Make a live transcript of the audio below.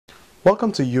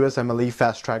Welcome to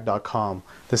USMLEFasttrack.com.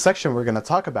 The section we're going to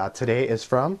talk about today is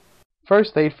from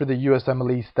First Aid for the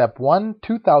USMLE Step 1,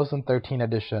 2013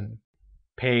 edition.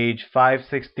 Page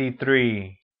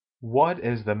 563. What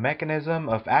is the mechanism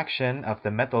of action of the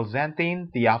methylxanthine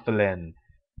theophylline?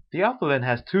 Theophylline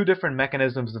has two different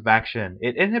mechanisms of action.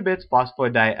 It inhibits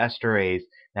phosphodiesterase.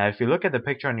 Now, if you look at the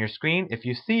picture on your screen, if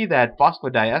you see that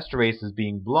phosphodiesterase is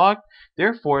being blocked,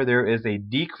 therefore there is a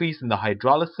decrease in the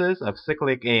hydrolysis of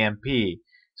cyclic AMP.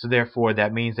 So therefore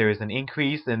that means there is an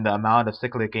increase in the amount of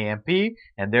cyclic AMP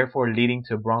and therefore leading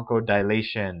to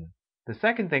bronchodilation. The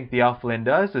second thing theophylline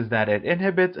does is that it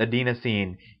inhibits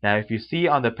adenosine. Now, if you see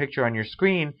on the picture on your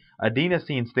screen,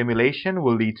 adenosine stimulation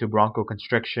will lead to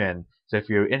bronchoconstriction. So if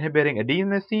you're inhibiting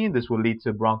adenosine, this will lead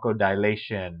to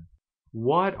bronchodilation.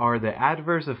 What are the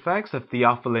adverse effects of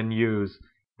theophylline use?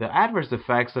 The adverse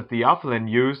effects of theophylline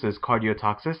use is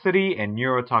cardiotoxicity and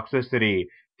neurotoxicity.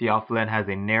 Theophylline has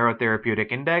a narrow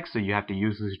therapeutic index, so you have to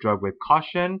use this drug with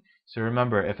caution. So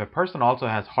remember, if a person also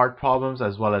has heart problems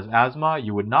as well as asthma,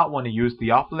 you would not want to use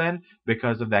theophylline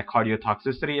because of that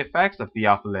cardiotoxicity effects of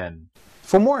theophylline.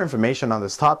 For more information on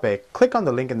this topic, click on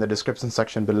the link in the description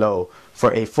section below.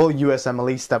 For a full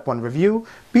USMLE Step 1 review,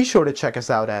 be sure to check us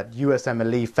out at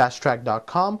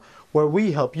USMLEFasttrack.com, where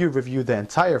we help you review the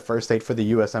entire first aid for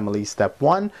the USMLE Step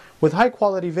 1 with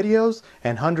high-quality videos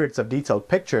and hundreds of detailed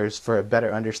pictures for a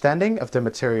better understanding of the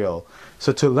material.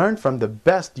 So to learn from the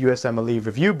best USMLE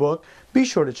review book, be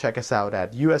sure to check us out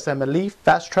at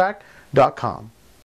USMLEFasttrack.com.